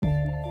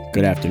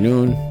Good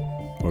afternoon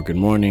or good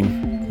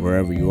morning,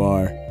 wherever you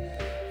are.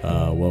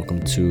 Welcome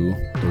to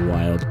the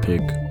Wild Pick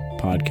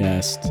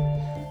podcast.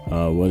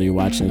 Whether you're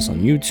watching this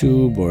on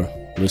YouTube or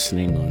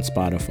listening on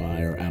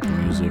Spotify or Apple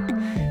Music,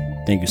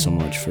 thank you so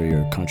much for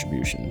your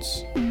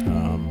contributions.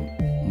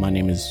 My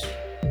name is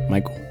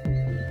Michael.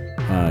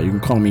 You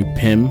can call me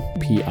Pim,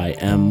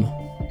 P-I-M,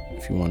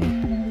 if you want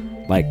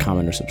to like,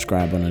 comment, or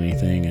subscribe on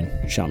anything and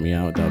shout me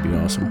out. That would be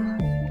awesome.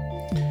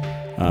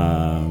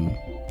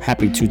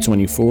 Happy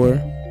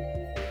 224,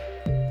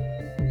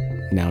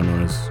 now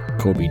known as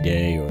Kobe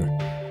Day or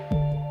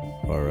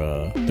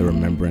the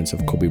remembrance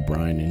of Kobe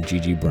Bryant and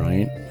Gigi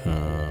Bryant.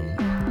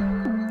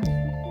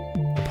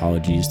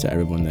 Apologies to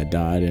everyone that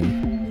died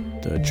in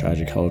the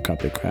tragic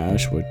helicopter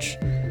crash which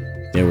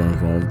they were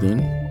involved in.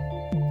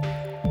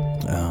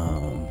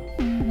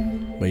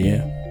 But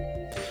yeah,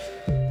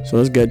 so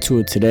let's get to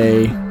it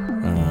today.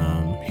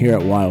 Here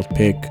at Wild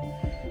Pick,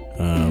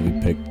 we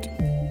picked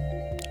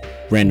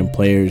random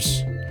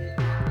players,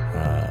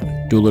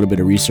 do a little bit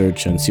of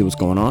research and see what's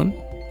going on.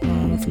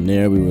 From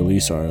there, we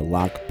release our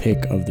lock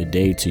pick of the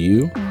day to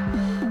you.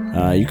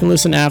 You can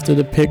listen after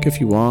the pick if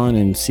you want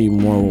and see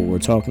more what we're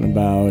talking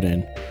about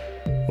and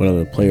what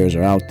other players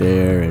are out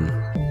there and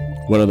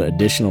what other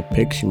additional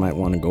picks you might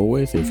want to go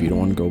with if you don't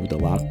want to go with the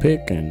lock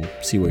pick, and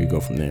see where you go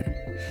from there.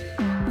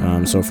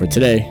 So for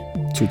today,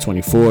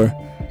 224,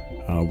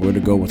 we're going to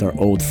go with our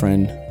old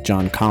friend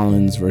John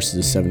Collins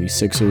versus the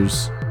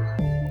 76ers.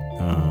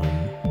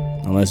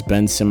 Unless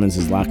Ben Simmons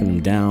is locking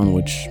him down,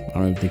 which I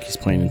don't think he's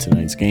playing in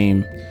tonight's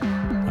game.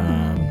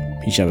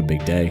 He should have a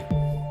big day.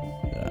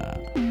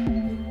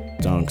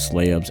 Dunks,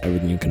 layups,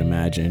 everything you can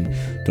imagine.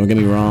 Don't get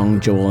me wrong,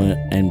 Joel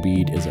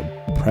Embiid is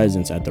a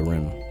presence at the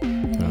rim,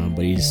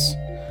 but he's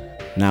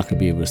not going to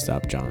be able to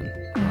stop John.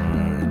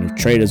 And if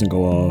Trey doesn't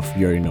go off,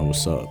 you already know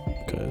what's up,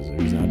 because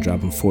if he's not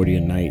dropping 40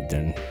 a night,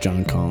 then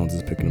John Collins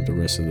is picking up the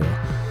rest of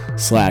the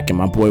slack, and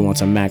my boy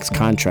wants a max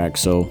contract,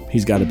 so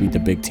he's got to beat the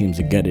big teams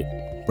to get it,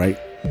 right?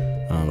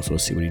 So we'll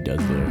see what he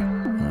does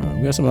there.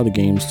 We got some other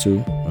games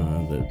too.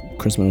 The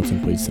Chris Middleton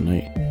plays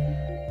tonight.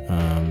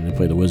 They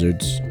play the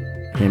Wizards.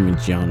 Him and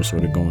Giannis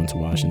sort of going to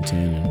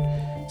Washington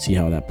and see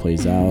how that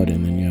plays out.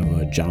 And then you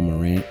have John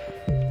Morant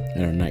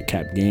in our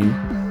nightcap game.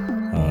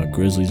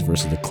 Grizzlies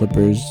versus the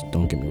Clippers.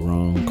 Don't get me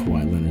wrong,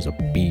 Kawhi Leonard's a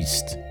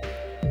beast.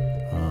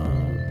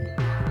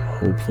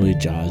 Hopefully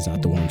Ja's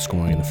not the one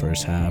scoring in the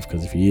first half,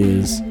 because if he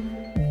is,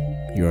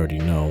 you already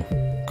know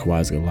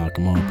Kawhi's gonna lock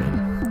him up.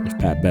 And if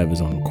Pat Bev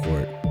is on the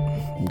court,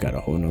 we've got a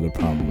whole nother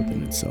problem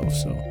within itself.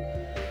 So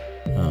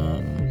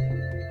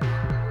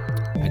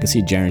I can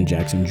see Jaren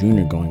Jackson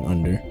Jr. going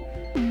under,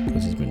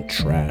 because he's been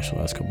trash the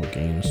last couple of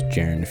games.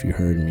 Jaren, if you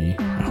heard me,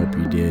 I hope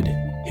you did.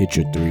 Hit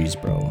your threes,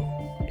 bro.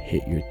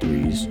 Hit your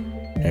threes,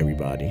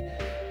 everybody,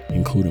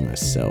 including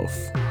myself.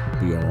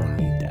 We all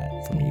need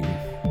that from you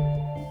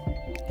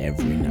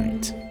every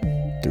night.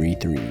 3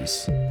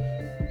 threes.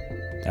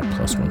 That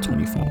plus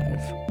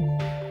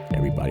 125.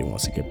 Everybody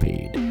wants to get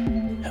paid.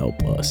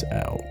 Help us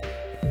out.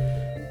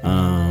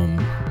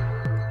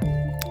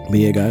 But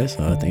yeah, guys,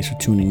 thanks for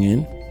tuning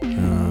in.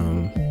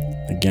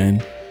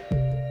 Again,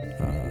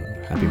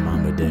 happy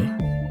Mamba Day.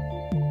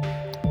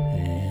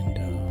 And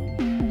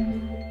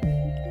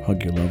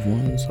hug your loved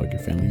ones, hug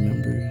your family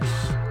members.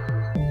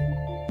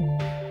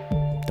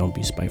 Don't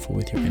be spiteful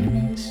with your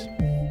enemies.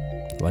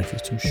 Life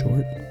is too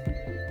short.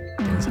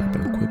 Things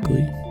happen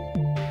quickly.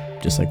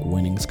 Just like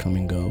winnings come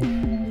and go.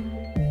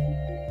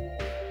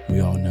 We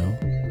all know.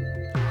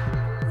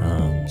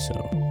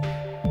 So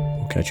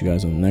we'll catch you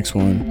guys on the next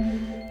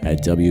one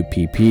at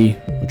WPP.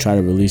 We'll try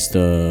to release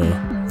the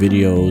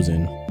videos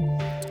and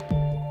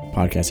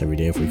podcasts every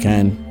day if we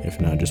can. If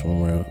not, just when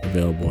we're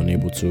available and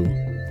able to.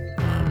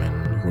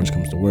 And worst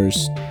comes to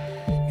worst,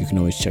 you can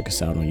always check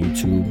us out on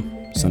YouTube.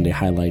 Sunday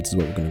highlights is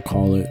what we're going to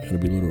call it. It'll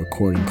be little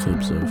recording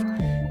clips of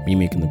me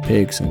making the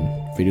picks, and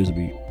videos will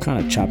be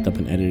kind of chopped up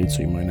and edited,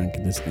 so you might not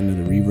get this end of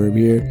the reverb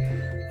here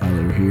that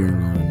you're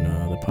hearing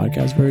on the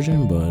podcast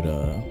version. But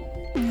I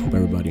hope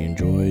everybody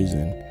enjoys,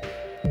 and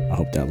I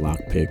hope that lock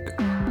pick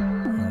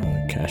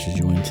cashes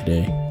you in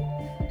today.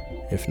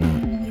 If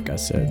not, like I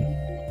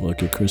said,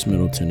 look at Chris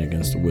Middleton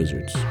against the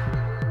Wizards.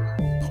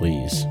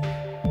 Please,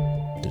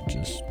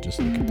 just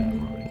look at that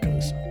line,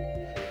 because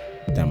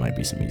that might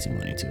be some easy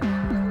money too. All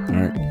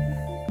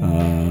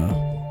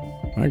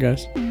right,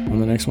 guys. On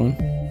the next one,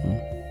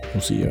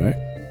 we'll see you. All right,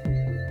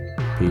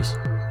 peace.